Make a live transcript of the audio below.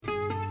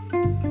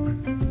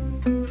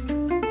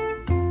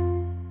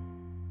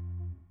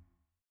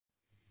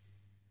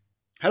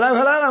Hello,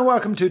 hello, and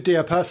welcome to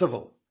Dear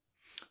Percival,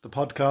 the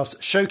podcast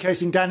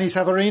showcasing Danny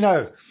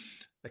Savarino,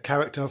 the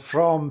character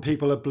from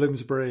People of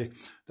Bloomsbury,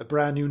 the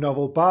brand new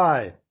novel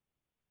by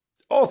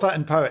author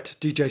and poet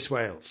DJ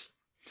Swales.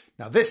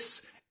 Now,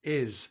 this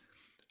is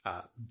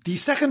the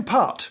second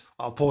part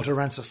of Port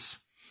Aransas,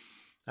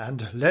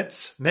 and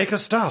let's make a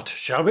start,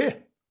 shall we?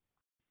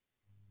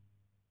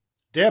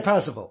 Dear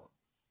Percival,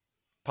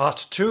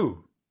 Part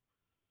 2,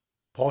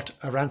 Port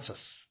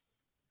Aransas.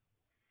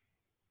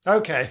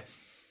 Okay.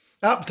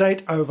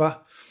 Update over.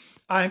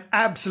 I'm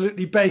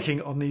absolutely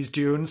baking on these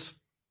dunes.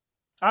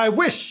 I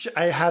wish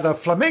I had a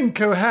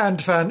flamenco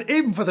hand fan,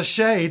 even for the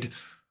shade.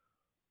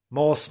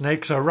 More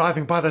snakes are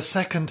arriving by the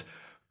second,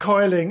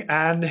 coiling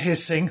and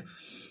hissing,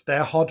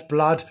 their hot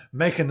blood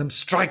making them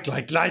strike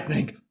like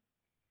lightning.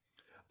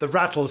 The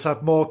rattles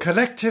have more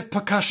collective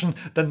percussion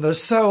than the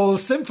Seoul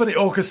Symphony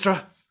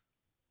Orchestra.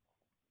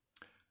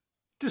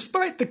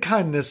 Despite the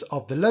kindness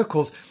of the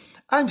locals,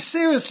 I'm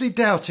seriously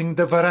doubting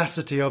the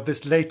veracity of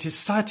this latest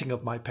sighting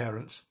of my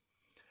parents.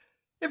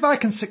 If I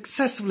can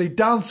successfully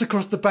dance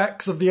across the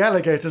backs of the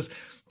alligators,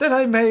 then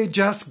I may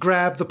just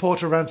grab the Port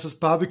Aransas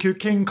barbecue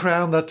king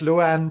crown that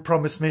Luann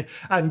promised me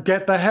and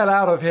get the hell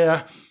out of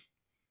here.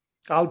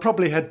 I'll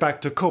probably head back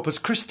to Corpus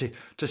Christi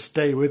to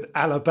stay with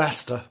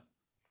Alabaster.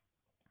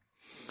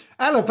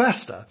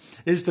 Alabaster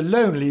is the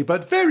lonely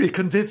but very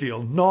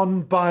convivial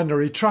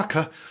non-binary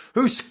trucker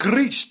who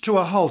screeched to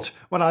a halt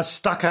when I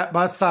stuck out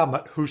my thumb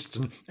at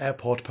Houston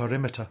Airport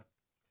perimeter.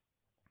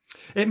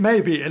 It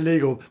may be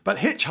illegal, but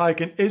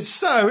hitchhiking is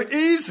so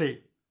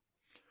easy.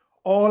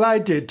 All I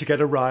did to get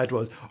a ride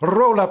was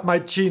roll up my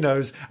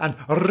chinos and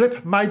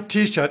rip my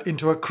t-shirt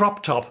into a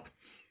crop top.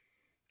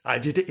 I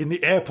did it in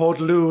the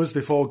airport loos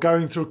before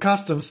going through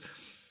customs.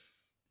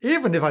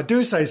 Even if I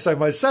do say so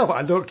myself, I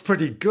looked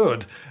pretty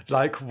good,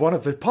 like one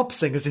of the pop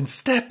singers in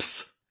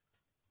Steps.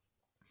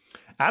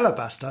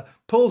 Alabaster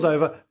pulled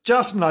over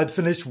just when I'd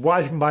finished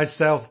wiping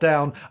myself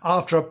down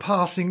after a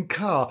passing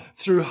car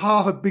threw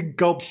half a big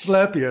gulp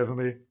Slurpee over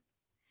me.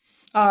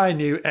 I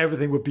knew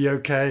everything would be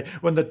okay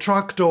when the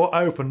truck door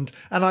opened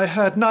and I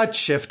heard Night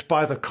Shift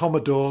by the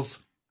Commodores.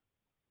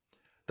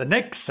 The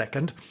next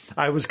second,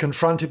 I was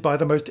confronted by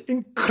the most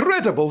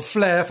incredible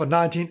flair for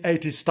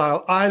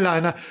 1980s-style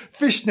eyeliner,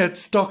 fishnet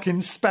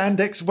stockings,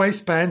 spandex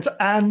waistbands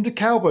and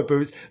cowboy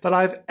boots that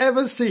I've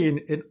ever seen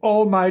in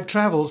all my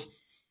travels.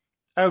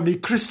 Only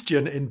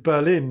Christian in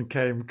Berlin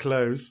came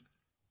close.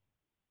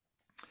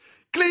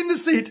 "Clean the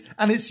seat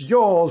and it's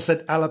yours,"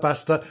 said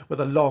Alabaster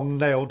with a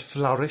long-nailed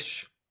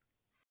flourish.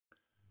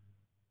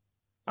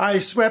 I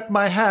swept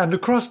my hand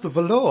across the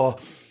velour,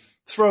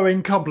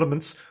 throwing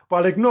compliments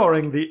while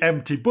ignoring the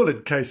empty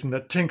bullet casing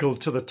that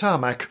tinkled to the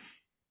tarmac.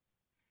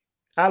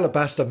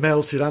 Alabaster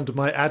melted under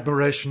my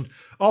admiration,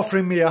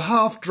 offering me a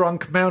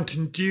half-drunk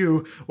Mountain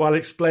Dew while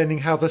explaining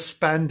how the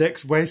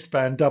spandex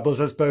waistband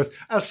doubles as both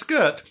a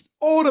skirt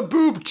or a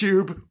boob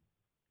tube.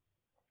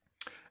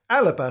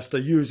 Alabaster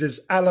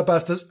uses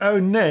Alabaster's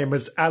own name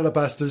as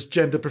Alabaster's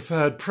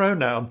gender-preferred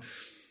pronoun.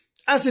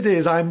 As it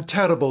is, I'm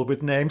terrible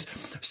with names,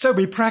 so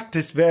we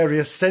practiced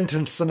various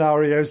sentence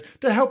scenarios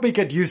to help me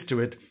get used to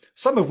it,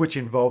 some of which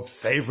involved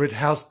favourite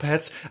house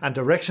pets and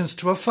directions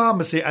to a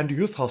pharmacy and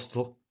youth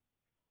hostel.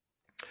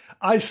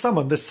 I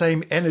summoned the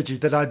same energy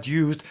that I'd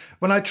used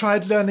when I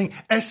tried learning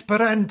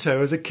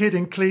Esperanto as a kid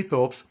in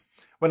Cleethorpes,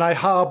 when I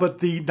harboured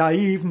the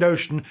naive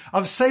notion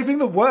of saving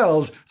the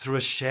world through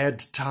a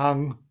shared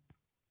tongue.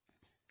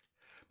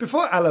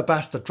 Before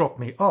Alabaster dropped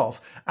me off,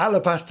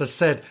 Alabaster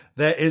said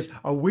there is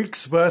a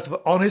week's worth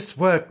of honest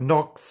work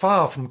not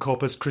far from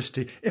Corpus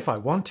Christi if I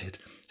wanted,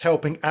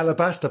 helping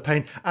Alabaster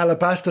paint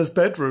Alabaster's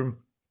bedroom.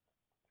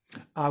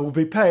 I will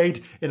be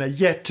paid in a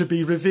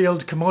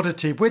yet-to-be-revealed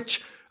commodity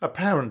which,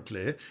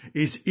 apparently,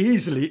 is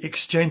easily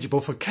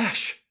exchangeable for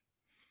cash.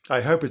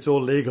 I hope it's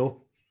all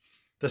legal.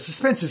 The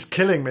suspense is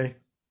killing me.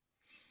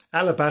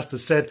 Alabaster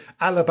said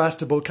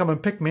Alabaster will come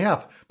and pick me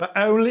up, but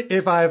only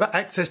if I have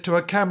access to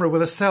a camera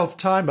with a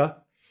self-timer.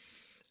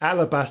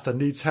 Alabaster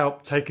needs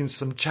help taking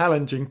some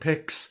challenging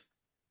pics.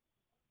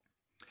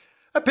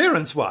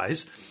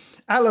 Appearance-wise,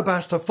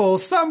 Alabaster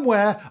falls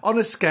somewhere on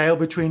a scale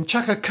between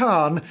Chaka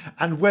Khan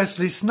and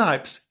Wesley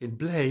Snipes in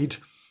Blade.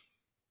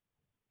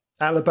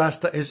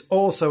 Alabaster is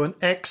also an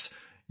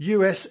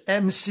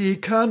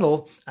ex-USMC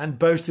colonel and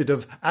boasted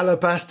of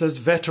Alabaster's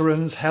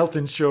veterans' health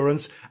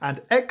insurance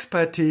and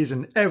expertise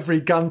in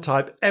every gun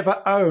type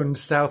ever owned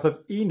south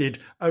of Enid,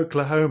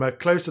 Oklahoma,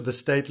 close to the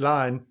state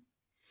line.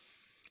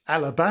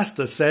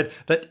 Alabaster said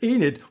that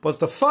Enid was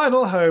the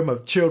final home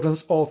of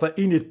children's author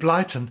Enid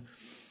Blyton,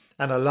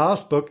 and her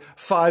last book,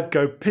 Five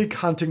Go Pig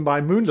Hunting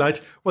by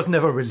Moonlight, was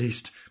never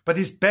released, but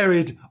is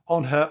buried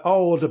on her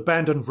old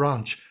abandoned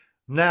ranch,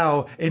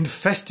 now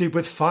infested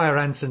with fire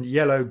ants and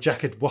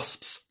yellow-jacket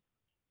wasps.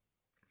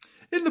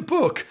 In the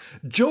book,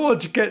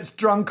 George gets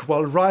drunk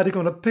while riding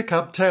on a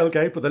pickup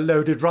tailgate with a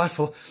loaded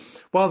rifle,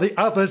 while the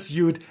others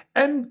used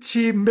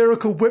empty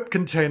Miracle Whip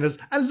containers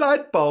and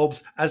light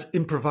bulbs as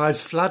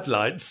improvised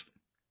floodlights.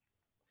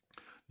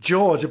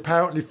 George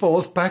apparently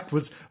falls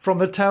backwards from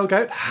the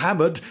tailgate,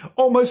 hammered,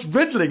 almost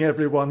riddling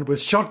everyone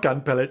with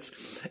shotgun pellets.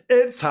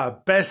 It's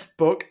her best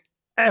book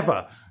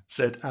ever,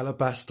 said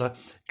Alabaster,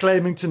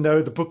 claiming to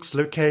know the book's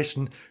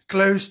location,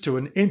 close to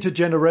an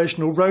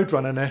intergenerational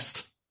roadrunner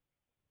nest.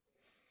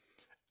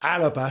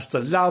 Alabaster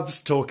loves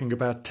talking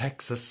about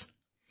Texas.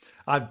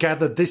 I've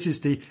gathered this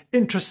is the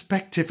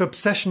introspective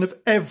obsession of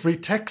every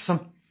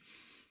Texan.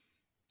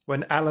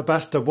 When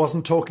Alabaster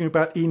wasn't talking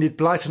about Enid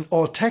Blyton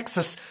or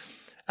Texas,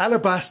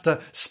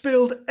 Alabaster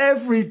spilled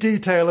every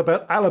detail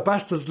about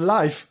Alabaster's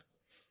life.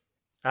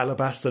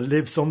 Alabaster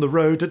lives on the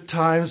road at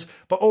times,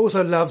 but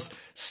also loves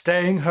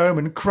staying home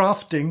and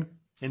crafting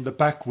in the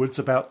backwoods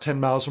about 10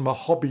 miles from a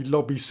Hobby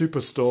Lobby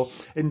superstore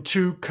in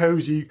 2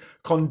 cosy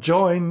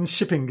conjoined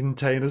shipping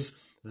containers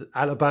that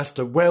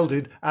Alabaster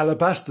welded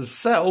Alabaster's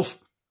self.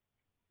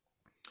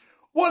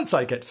 Once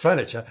I get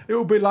furniture, it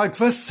will be like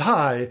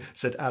Versailles,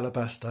 said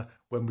Alabaster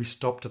when we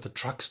stopped at the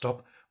truck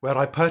stop where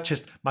I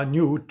purchased my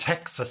new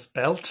Texas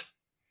belt.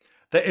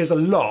 There is a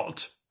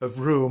lot of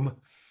room,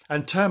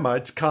 and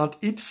termites can't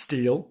eat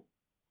steel.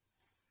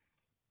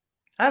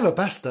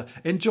 Alabaster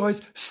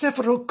enjoys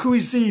several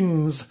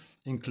cuisines,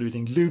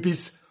 including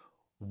Luby's,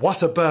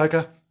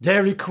 Whataburger,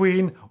 Dairy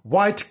Queen,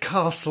 White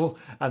Castle,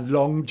 and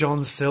Long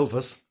John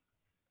Silver's.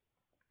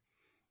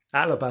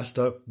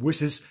 Alabaster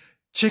wishes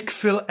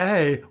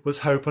Chick-fil-A was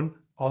hoping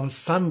on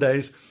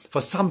Sundays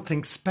for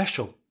something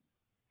special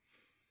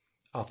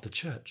after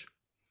church.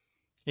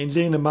 In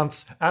leaner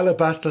months,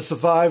 Alabaster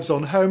survives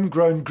on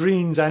homegrown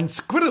greens and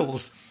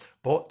squirrels,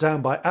 brought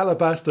down by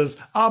Alabaster's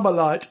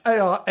Armalite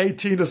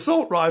AR-18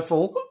 assault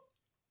rifle.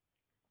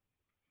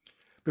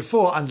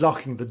 Before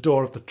unlocking the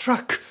door of the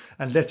truck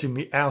and letting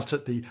me out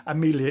at the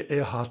Amelia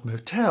Earhart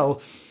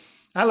Motel,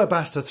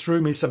 Alabaster threw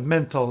me some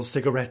menthol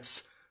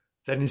cigarettes,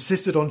 then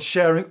insisted on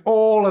sharing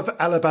all of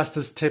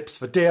Alabaster's tips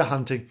for deer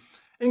hunting,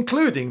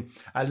 including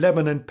a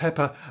lemon and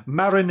pepper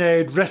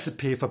marinade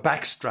recipe for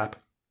backstrap.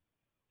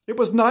 It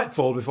was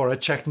nightfall before I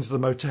checked into the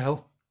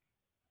motel.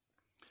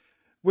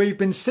 We've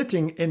been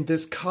sitting in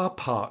this car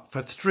park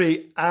for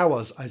 3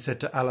 hours, I said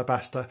to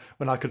Alabaster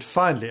when I could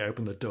finally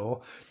open the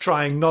door,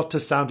 trying not to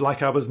sound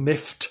like I was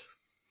miffed.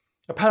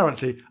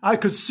 Apparently, I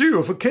could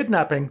sue for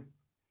kidnapping.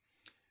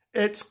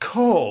 It's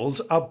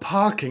called a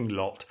parking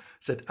lot,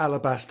 said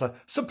Alabaster,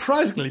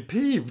 surprisingly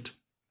peeved.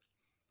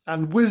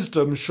 And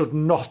wisdom should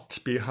not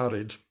be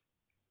hurried.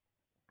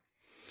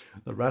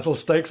 The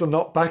rattlesnakes are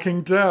not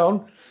backing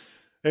down.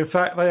 In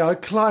fact, they are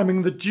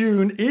climbing the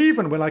dune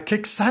even when I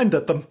kick sand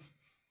at them.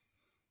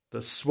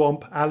 The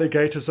swamp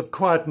alligators have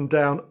quietened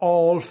down,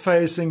 all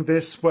facing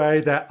this way,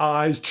 their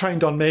eyes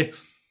trained on me.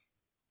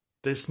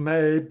 This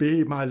may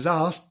be my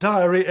last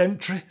diary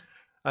entry,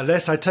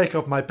 unless I take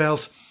off my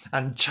belt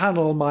and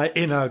channel my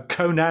inner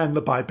Conan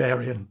the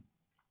Barbarian.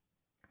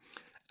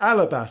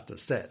 Alabaster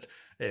said,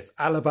 if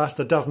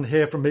Alabaster doesn't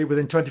hear from me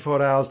within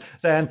 24 hours,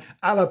 then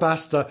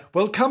Alabaster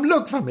will come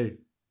look for me.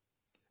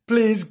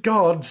 Please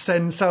God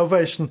send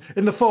salvation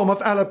in the form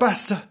of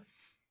Alabaster.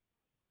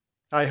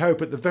 I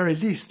hope at the very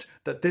least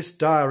that this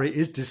diary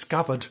is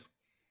discovered,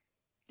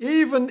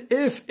 even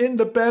if in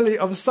the belly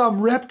of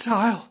some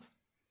reptile.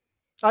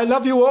 I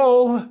love you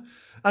all,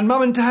 and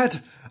Mum and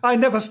Dad, I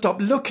never stop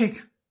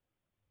looking.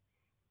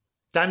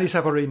 Danny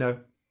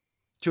Savarino,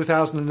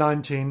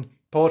 2019,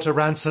 Port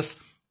Aransas,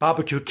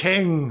 Barbecue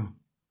King.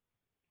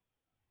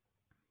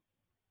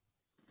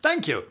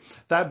 Thank you.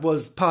 That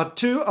was part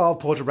 2 of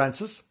Port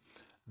Aransas,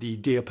 the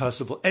Dear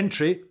Percival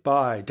entry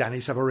by Danny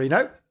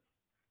Savarino.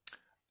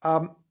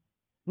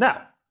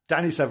 Now,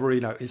 Danny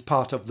Savarino is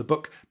part of the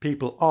book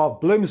People of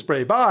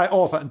Bloomsbury by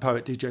author and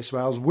poet DJ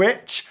Swells,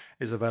 which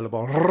is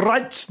available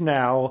right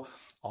now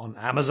on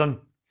Amazon.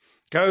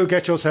 Go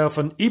get yourself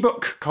an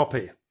ebook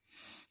copy,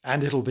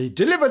 and it'll be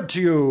delivered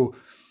to you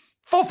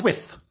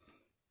forthwith,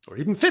 or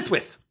even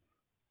fifthwith.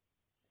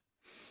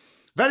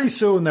 Very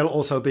soon there'll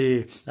also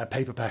be a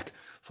paperback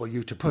for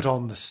you to put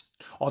on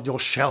your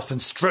shelf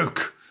and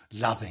stroke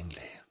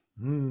lovingly.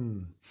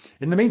 In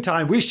the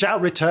meantime, we shall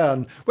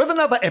return with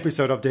another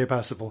episode of Dear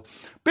Percival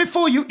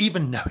before you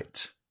even know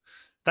it.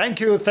 Thank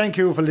you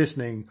for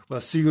listening. We'll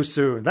see you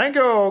soon. Thank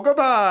you.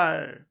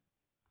 Goodbye.